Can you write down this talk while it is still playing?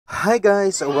Hi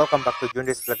guys, welcome back to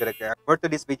Junris Vlog. For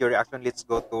today's video reaction, let's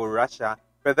go to Russia.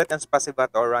 Privet and spasiba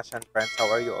to our Russian friends. How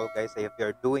are you all guys? I hope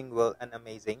you're doing well and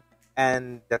amazing.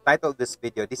 And the title of this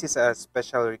video, this is a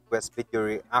special request video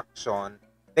reaction.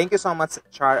 Thank you so much,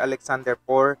 Char Alexander,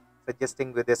 for suggesting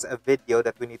with this a video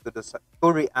that we need to do to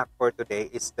react for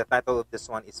today. Is the title of this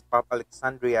one is Pope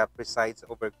Alexandria Presides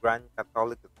over Grand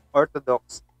Catholic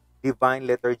Orthodox Divine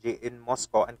Liturgy in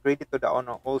Moscow, and credit to the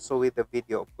honor also with the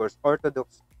video, of course,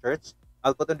 Orthodox Church.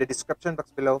 I'll put on the description box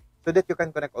below so that you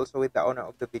can connect also with the owner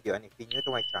of the video. And if you're new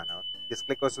to my channel, just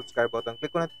click on subscribe button,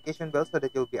 click on notification bell so that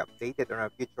you'll be updated on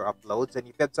our future uploads. And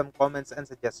if you have some comments and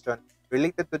suggestions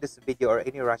related to this video or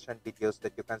any Russian videos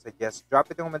that you can suggest,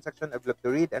 drop it in the comment section. I'd love to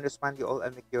read and respond to you all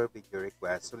and make your video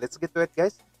requests. So let's get to it,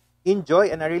 guys. Enjoy,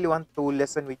 and I really want to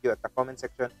listen with you at the comment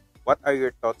section. What are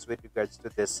your thoughts with regards to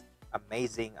this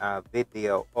amazing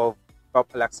video of Pope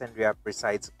Alexandria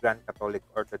Presides Grand Catholic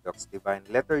Orthodox Divine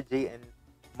Liturgy in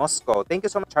Moscow? Thank you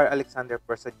so much, Char Alexander,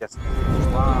 for suggesting.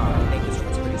 Wow, thank you so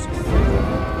much for this video.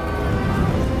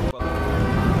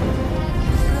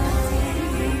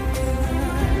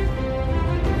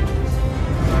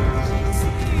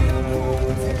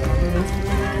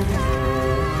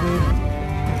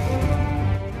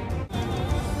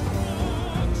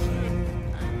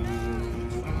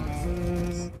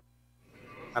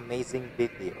 Amazing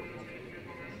video.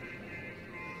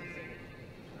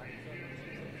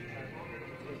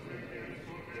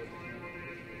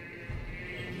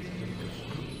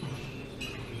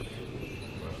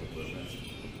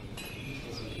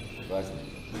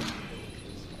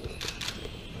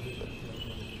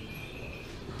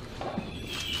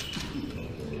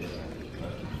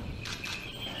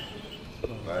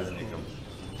 Праздником.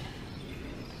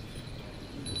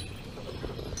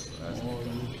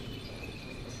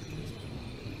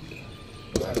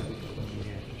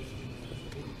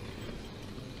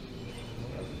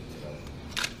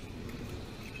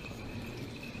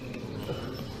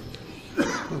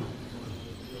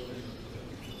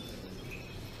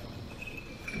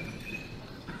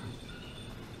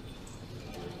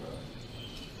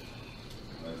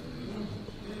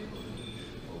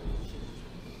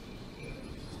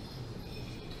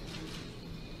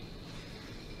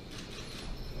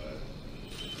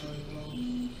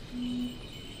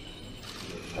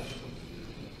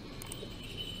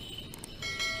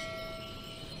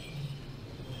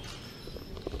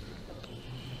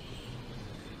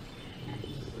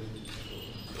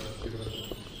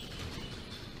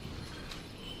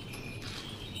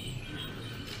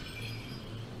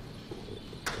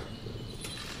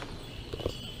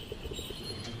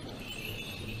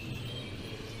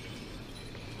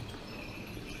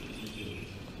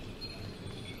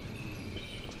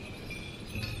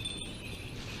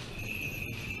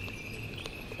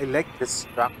 I like the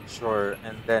structure,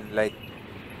 and then like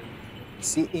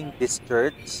seeing this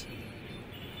church.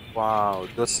 Wow,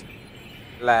 those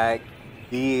like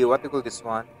the what do you call this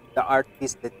one? The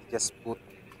artist that you just put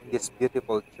in this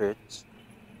beautiful church.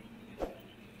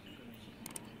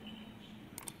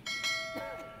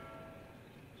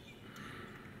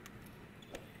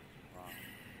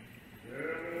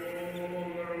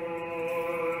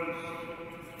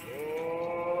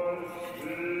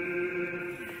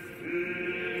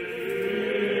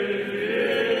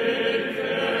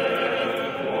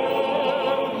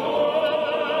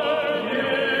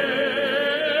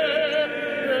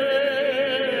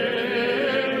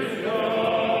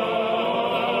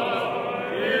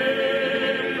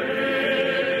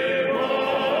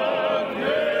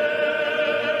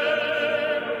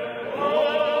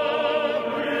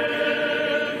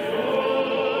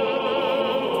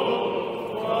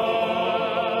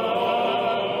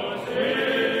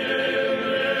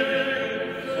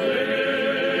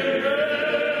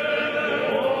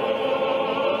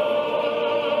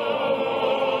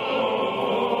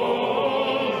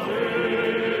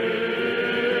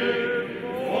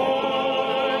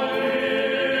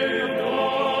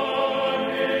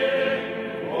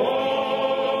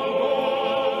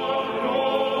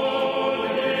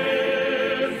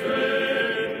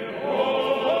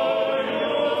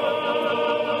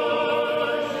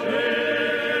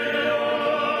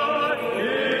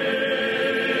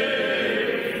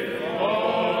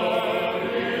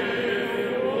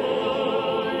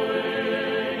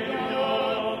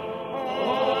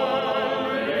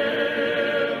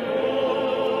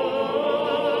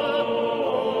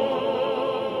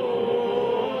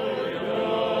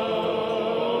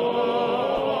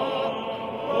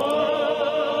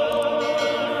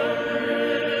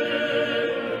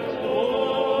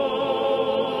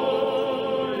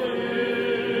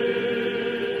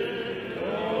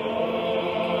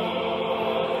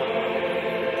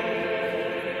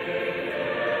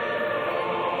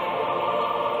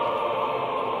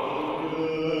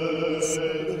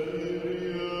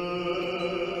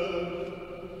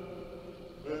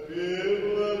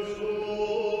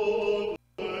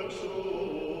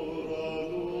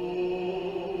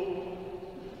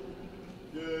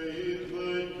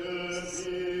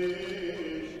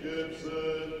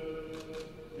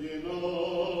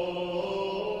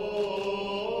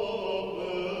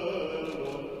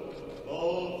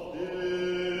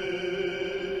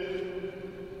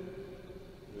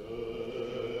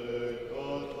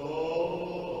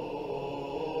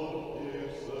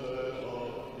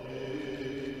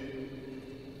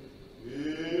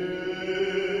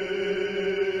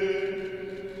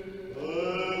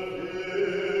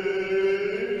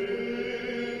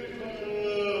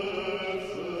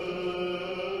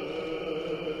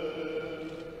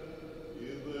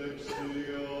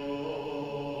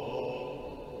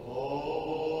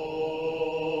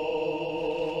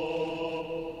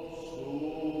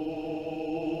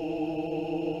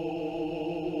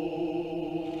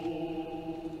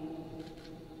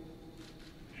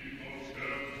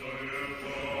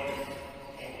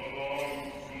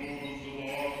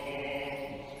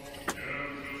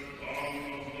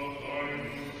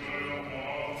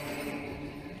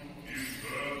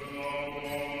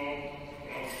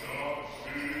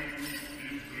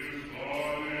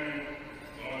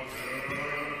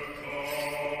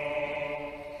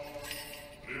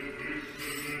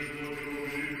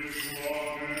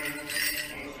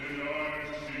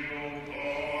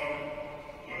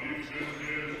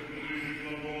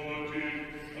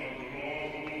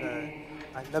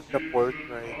 I love the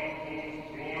portrait.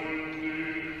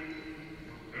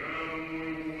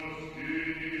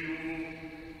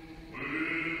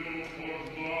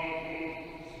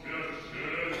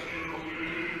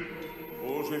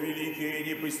 Боже великий и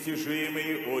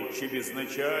непостижимый, Отче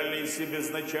безначальный,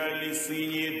 себезначальный,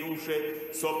 Сыне и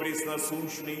Душе,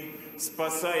 сопресносущный,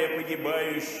 спасая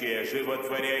погибающие,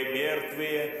 животворяй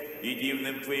мертвые, и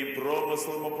дивным Твоим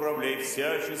промыслом управляй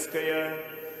всяческое.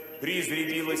 Призри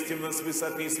милостивно с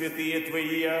высоты святые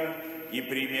Твоя, и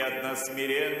прими от нас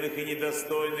смиренных и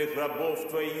недостойных рабов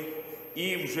Твоих,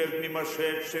 им же в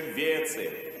мимошедшем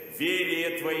веце,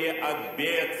 велие Твое от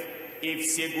бед и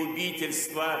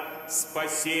всегубительства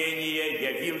спасения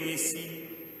явил еси.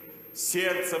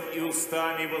 Сердцем и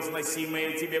устами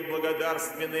возносимые Тебе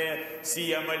благодарственные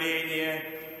сия моления,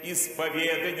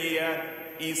 исповедания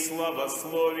и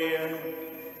славословия.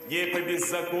 Не по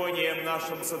беззакониям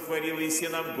нашим сотворил еси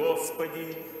нам,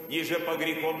 Господи, ниже по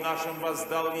грехам нашим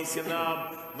воздал еси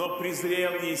нам, но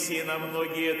презрел еси на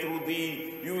многие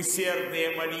труды и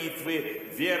усердные молитвы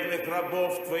верных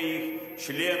рабов Твоих,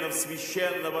 членов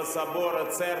Священного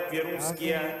Собора Церкви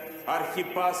Русские,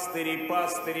 архипастырей,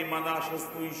 пастырей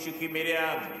монашествующих и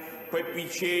мирян,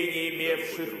 попечение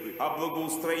имевших о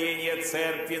благоустроении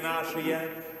Церкви нашей,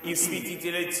 и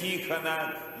святителя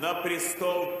Тихона на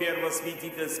престол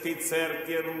первосвятительской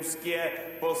Церкви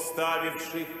Русские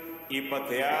поставивших, и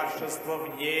патриаршество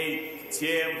в ней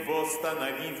тем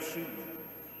восстановивших.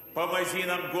 Помози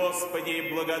нам, Господи, и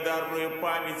благодарную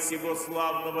память сего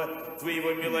славного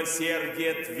Твоего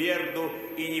милосердия тверду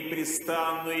и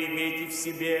непрестанную иметь в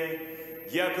себе,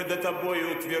 якогда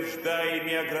Тобою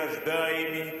утверждаеми,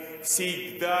 ограждаеми,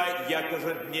 всегда,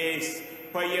 якоже днесь,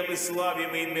 поем и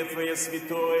славим имя Твое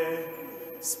святое.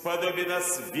 Сподоби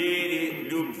нас в вере,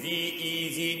 любви и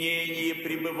единении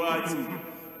пребывать,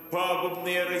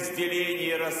 пагубные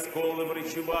разделения, расколы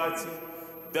врачевать,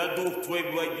 да Дух Твой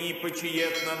благий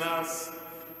почиет на нас,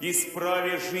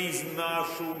 исправи жизнь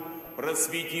нашу,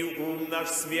 просвети ум наш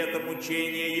светом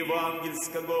учения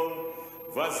евангельского,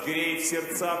 возгрей в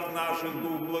сердцах наших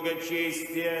дух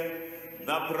благочестия,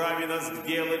 направи нас к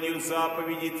деланию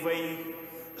заповедей Твоих,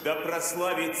 да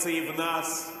прославится и в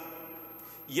нас,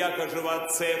 якоже в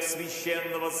Отцах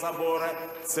Священного Собора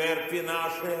Церкви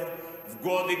нашей, в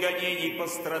годы гонений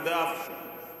пострадавших,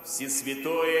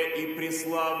 всесвятое и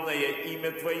преславное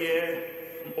имя Твое,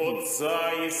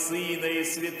 Отца и Сына и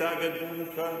Святаго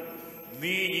Духа,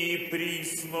 ныне и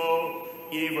присно,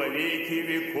 и во веки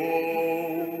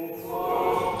веков.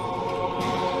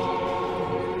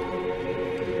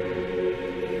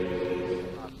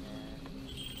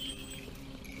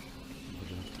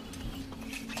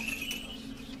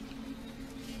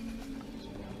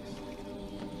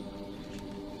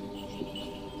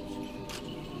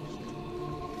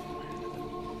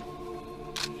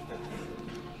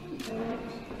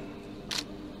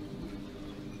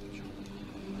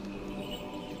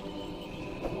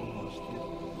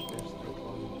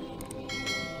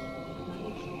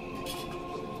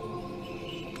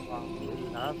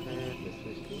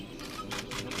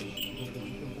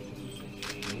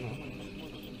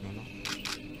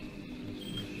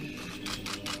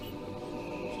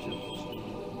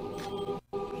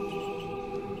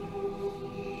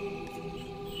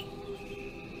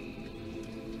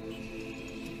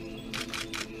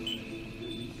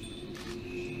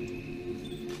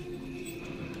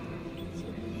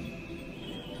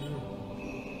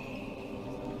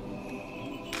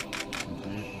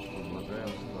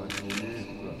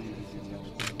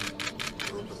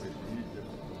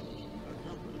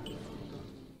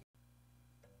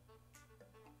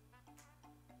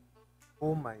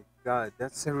 Oh my God,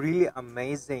 that's really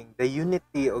amazing. The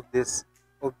unity of this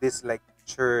like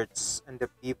church and the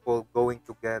people going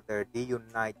together, they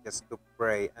unite just to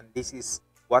pray, and this is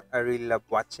what I really love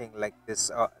watching like this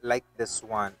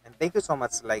one. And thank you so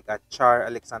much, like Char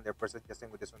Alexander for suggesting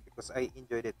with this one because I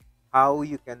enjoyed it. How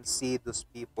you can see those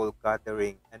people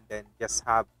gathering and then just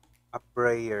have a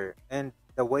prayer and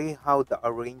the way how the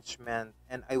arrangement,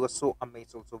 and I was so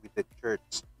amazed also with the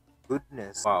church.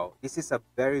 Goodness, wow, this is a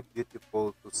very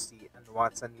beautiful to see and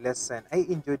watch and listen. I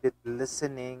enjoyed it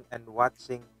listening and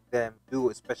watching them do,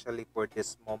 especially for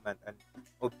this moment and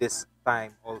of this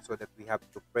time also that we have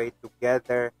to pray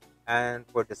together and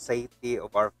for the safety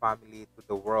of our family to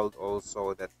the world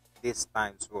also, that these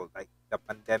times will like the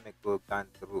pandemic will gone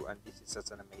through, and this is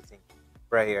such an amazing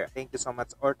prayer. Thank you so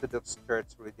much, Orthodox Church,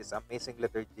 for this amazing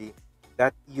liturgy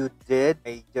that you did.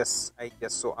 I just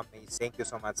so amazed. Thank you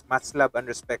so much. Much love and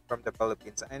respect from the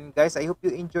Philippines. And guys, I hope you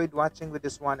enjoyed watching with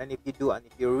this one. And if you do, and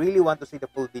if you really want to see the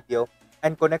full video,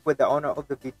 and connect with the owner of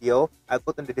the video, I'll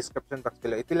put in the description box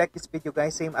below. If you like this video,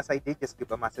 guys, same as I did, just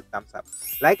give a massive thumbs up.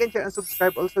 Like and share and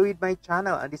subscribe also with my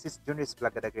channel. And this is Junior's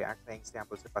Plagadag React saying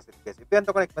sample sa positive guys. If you want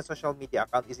to connect my social media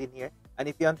account is in here. And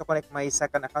if you want to connect my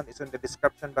second account is in the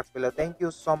description box below. Thank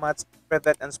you so much,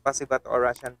 Privet and Spasibo to our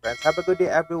Russian friends. Have a good day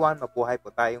everyone. Mabuhay po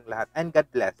tayong lahat. And God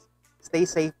bless. Stay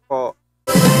safe po.